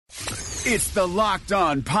It's the Locked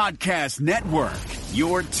On Podcast Network,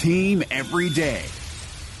 your team every day.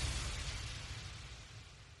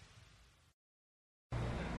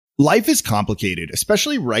 Life is complicated,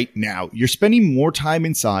 especially right now. You're spending more time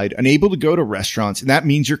inside, unable to go to restaurants, and that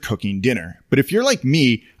means you're cooking dinner. But if you're like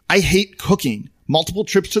me, I hate cooking. Multiple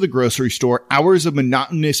trips to the grocery store, hours of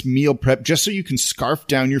monotonous meal prep just so you can scarf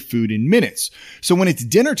down your food in minutes. So when it's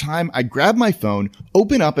dinner time, I grab my phone,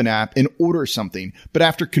 open up an app, and order something. But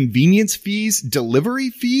after convenience fees, delivery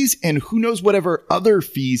fees, and who knows whatever other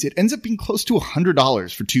fees, it ends up being close to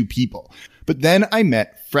 $100 for two people. But then I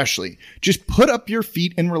met Freshly. Just put up your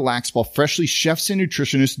feet and relax while Freshly chefs and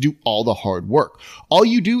nutritionists do all the hard work. All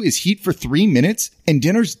you do is heat for 3 minutes and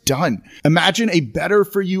dinner's done. Imagine a better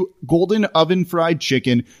for you golden oven fried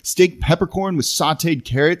chicken, steak peppercorn with sauteed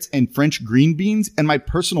carrots and French green beans, and my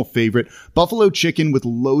personal favorite, buffalo chicken with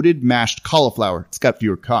loaded mashed cauliflower. It's got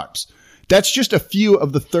fewer carbs. That's just a few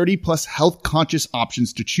of the 30 plus health conscious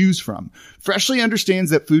options to choose from. Freshly understands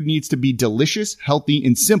that food needs to be delicious, healthy,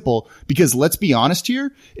 and simple because let's be honest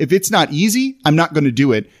here, if it's not easy, I'm not going to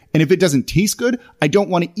do it. And if it doesn't taste good, I don't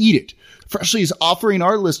want to eat it. Freshly is offering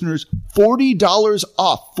our listeners $40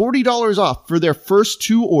 off for their first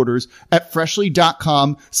two orders at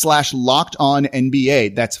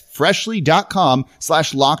freshly.com/lockedonnba. That's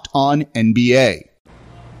freshly.com/lockedonnba.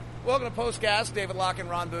 Welcome to POSTCAST. David Locke and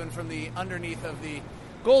Ron Boone from the underneath of the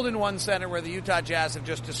Golden One Center, where the Utah Jazz have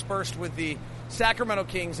just dispersed with the Sacramento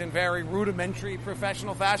Kings in very rudimentary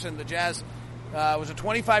professional fashion. The Jazz was a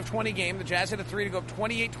 25-20 game. The Jazz hit a three to go up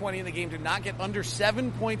 28-20, and the game did not get under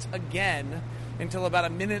 7 points again until about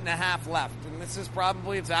a minute and a half left. And this is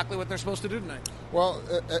probably exactly what they're supposed to do tonight. Well,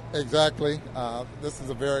 exactly. This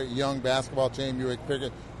is a very young basketball team. You would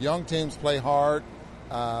figure young teams play hard.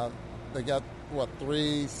 They got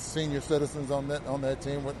three senior citizens on that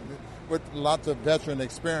team with lots of veteran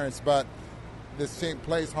experience, but this team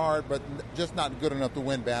plays hard, but just not good enough to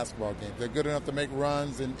win basketball games. They're good enough to make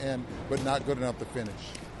runs, but not good enough to finish.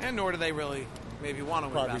 And nor do they really maybe want to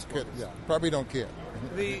win basketball games. Probably don't care.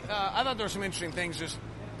 I thought there were some interesting things,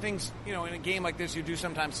 in a game like this, you do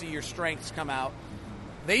sometimes see your strengths come out.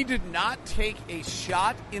 They did not take a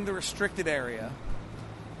shot in the restricted area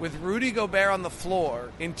with Rudy Gobert on the floor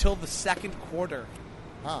until the second quarter.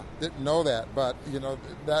 Didn't know that, but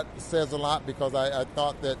that says a lot because I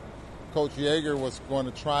thought that Coach Yeager was going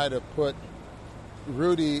to try to put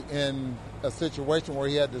Rudy in a situation where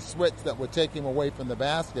he had to switch that would take him away from the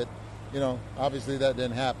basket. Obviously that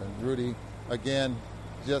didn't happen. Rudy, again,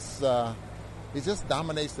 he just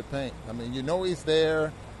dominates the paint. I mean, he's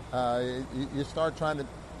there. You start trying to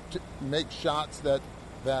make shots that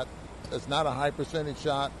it's not a high percentage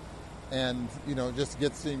shot, and just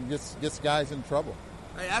gets guys in trouble.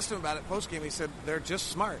 I asked him about it post game. He said they're just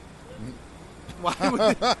smart. Why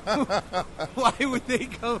would they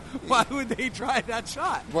try that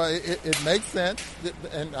shot? Well, it makes sense,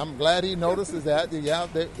 and I'm glad he notices that. Yeah,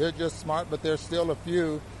 they're just smart, but there's still a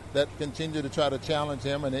few that continue to try to challenge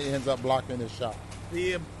him, and he ends up blocking his shot.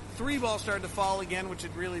 The three ball started to fall again, which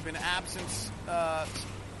had really been absent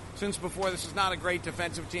since before. This is not a great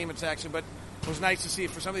defensive team. It's actually, but it was nice to see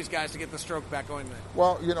for some of these guys to get the stroke back going there.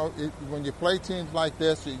 Well, when you play teams like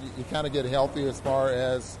this, you kind of get healthy as far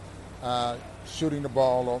as shooting the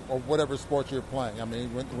ball or whatever sport you're playing. I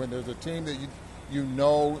mean, when there's a team that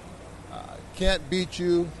can't beat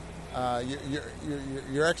you,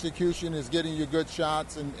 your execution is getting you good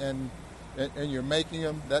shots and you're making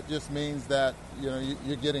them. That just means that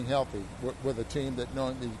you're getting healthy with a team that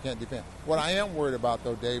knowing that you can't defend. What I am worried about,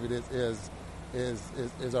 though, David, is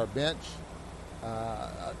our bench.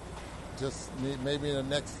 Just maybe in the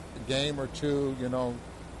next game or two,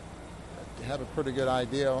 have a pretty good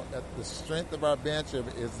idea at the strength of our bench. Is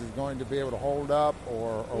it going to be able to hold up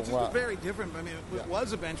or Which what? Is very different. I mean, it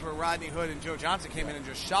was a bench where Rodney Hood and Joe Johnson came in and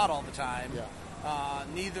just shot all the time. Yeah.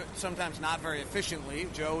 Sometimes not very efficiently.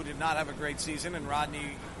 Joe did not have a great season, and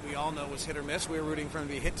Rodney, we all know, was hit or miss. We were rooting for him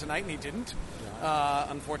to be hit tonight, and he didn't. Yeah.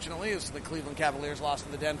 Unfortunately, as the Cleveland Cavaliers lost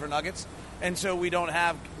to the Denver Nuggets, and so we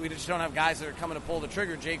just don't have guys that are coming to pull the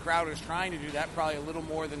trigger. Jay Crowder's trying to do that, probably a little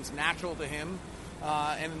more than's natural to him.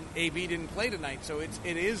 And AB didn't play tonight, so it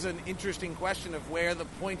is an interesting question of where the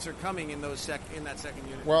points are coming in that second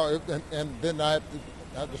unit. Well, and then I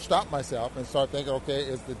have to stop myself and start thinking, okay,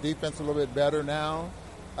 is the defense a little bit better now?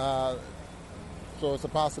 So it's a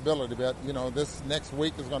possibility, but this next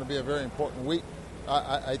week is going to be a very important week,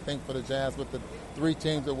 I think, for the Jazz with the three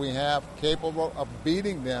teams that we have capable of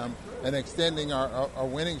beating them and extending our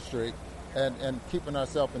winning streak and keeping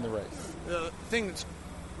ourselves in the race. The thing that's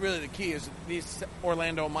really the key is these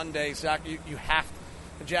Orlando Mondays. The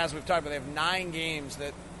Jazz we've talked about, they have 9 games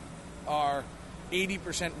that are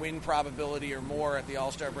 80% win probability or more at the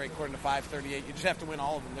All-Star break, according to 538. You just have to win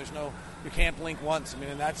all of them. You can't blink once. I mean,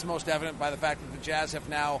 and that's most evident by the fact that the Jazz have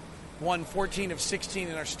now won 14 of 16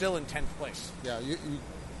 and are still in 10th place. Yeah,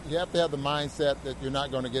 you have to have the mindset that you're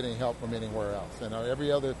not going to get any help from anywhere else. You know,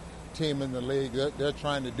 every other team in the league, they're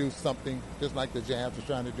trying to do something just like the Jazz are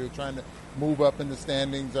trying to move up in the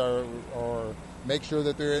standings or make sure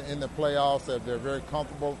that they're in the playoffs, that they're very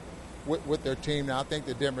comfortable with their team. Now, I think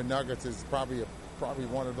the Denver Nuggets is probably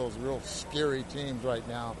one of those real scary teams right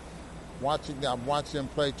now. I've watched them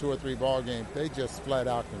play 2 or 3 ball games. They just flat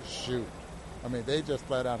out can shoot. I mean, they just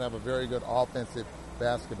flat out have a very good offensive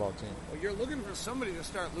basketball team. Well, you're looking for somebody to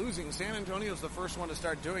start losing. San Antonio's the first one to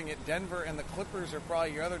start doing it. Denver and the Clippers are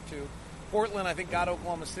probably your other two. Portland, I think, got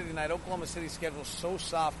Oklahoma City tonight. Oklahoma City's schedule is so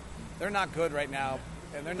soft. They're not good right now.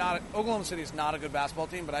 And Oklahoma City is not a good basketball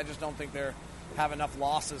team, but I just don't think they have enough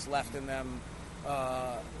losses left in them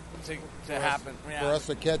to happen. For us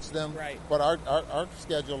to catch them. Right. But our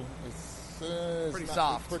schedule is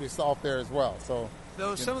pretty soft there as well. So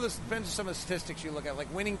some of the statistics you look at,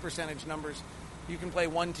 like winning percentage numbers, you can play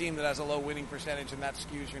one team that has a low winning percentage, and that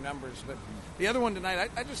skews your numbers. But the other one tonight,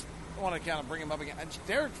 I just want to kind of bring him up again.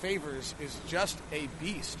 Derek Favors is just a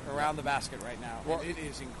beast around the basket right now. Well, it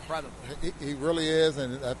is incredible. He really is,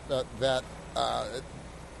 and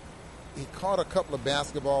he caught a couple of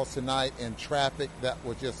basketballs tonight in traffic that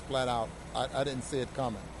was just flat out. I didn't see it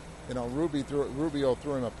coming. You know, Rubio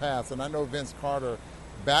threw him a pass, and I know Vince Carter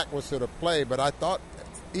back was to the play, but I thought,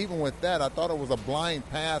 even with that, I thought it was a blind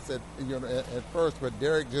pass at first, but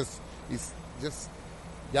Derek just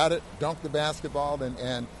got it, dunked the basketball,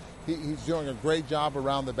 and he's doing a great job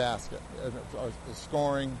around the basket,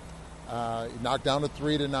 scoring. He knocked down a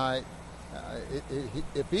 3 tonight.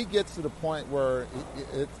 If he gets to the point where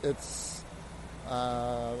it's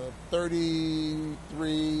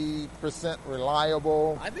 33%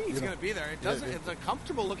 reliable, I think he's going to be there. It's a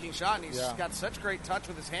comfortable looking shot, and he's got such great touch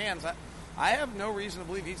with his hands. I have no reason to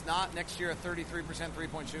believe he's not next year a 33%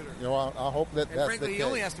 three-point shooter. You know, I hope that's frankly, the case. He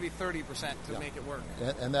only has to be 30% to make it work.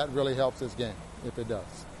 And that really helps his game if it does.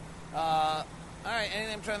 All right, and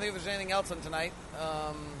I'm trying to think if there's anything else on tonight.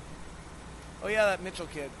 That Mitchell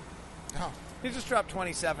kid. Oh. He just dropped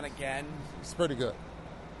 27 again. It's pretty good.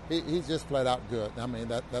 He's just flat out good. I mean,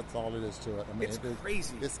 that's all it is to it. I mean, it's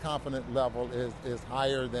crazy. His confidence level is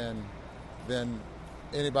higher than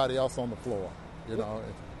anybody else on the floor.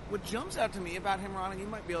 What jumps out to me about him, Ron, and you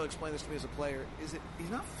might be able to explain this to me as a player, is that he's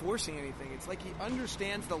not forcing anything. It's like he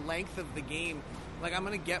understands the length of the game. Like, I'm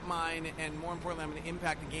going to get mine, and more importantly, I'm going to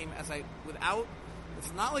impact the game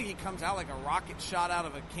it's not like he comes out like a rocket shot out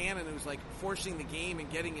of a cannon who's like forcing the game and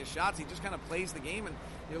getting his shots. He just kind of plays the game, and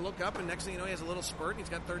you look up, and next thing you know, he has a little spurt, and he's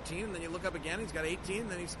got 13, and then you look up again, he's got 18, and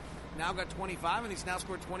then he's now got 25, and he's now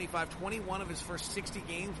scored 21 of his first 60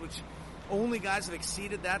 games, which only guys that have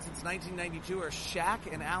exceeded that since 1992 are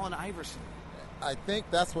Shaq and Allen Iverson. I think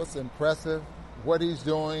that's what's impressive, what he's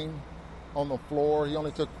doing on the floor. He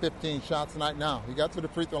only took 15 shots tonight. Now, he got to the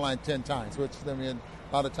free throw line 10 times, which, I mean,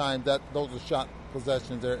 a lot of times those are shot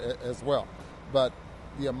possessions there as well. But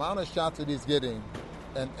the amount of shots that he's getting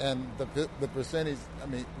and the percentage, I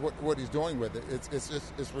mean, what he's doing with it,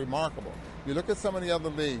 it's remarkable. You look at some of the other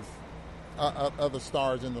leagues, other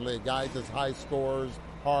stars in the league, guys as high scorers,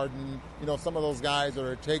 Harden, some of those guys that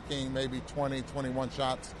are taking maybe 20, 21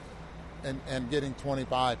 shots and getting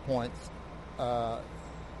 25 points.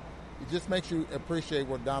 It just makes you appreciate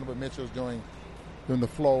what Donovan Mitchell's doing in the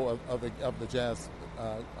flow of the Jazz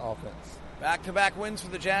offense. Back-to-back wins for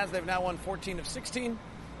the Jazz. They've now won 14 of 16.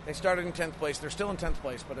 They started in 10th place. They're still in 10th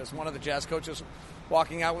place, but as one of the Jazz coaches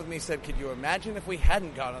walking out with me said, could you imagine if we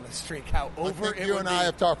hadn't gone on this streak, how over it would be? You and I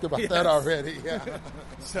have talked about that already. Yeah.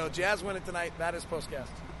 So Jazz win it tonight. That is POSTCAST.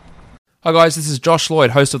 Hi guys, this is Josh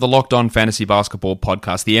Lloyd, host of the Locked On Fantasy Basketball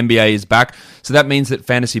podcast. The NBA is back, so that means that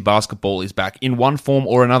fantasy basketball is back in one form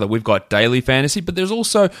or another. We've got daily fantasy, but there's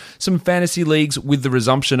also some fantasy leagues with the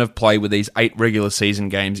resumption of play with these 8 regular season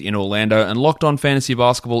games in Orlando, and Locked On Fantasy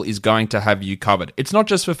Basketball is going to have you covered. It's not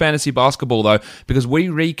just for fantasy basketball though, because we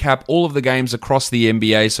recap all of the games across the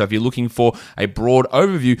NBA, so if you're looking for a broad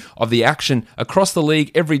overview of the action across the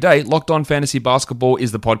league every day, Locked On Fantasy Basketball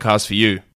is the podcast for you.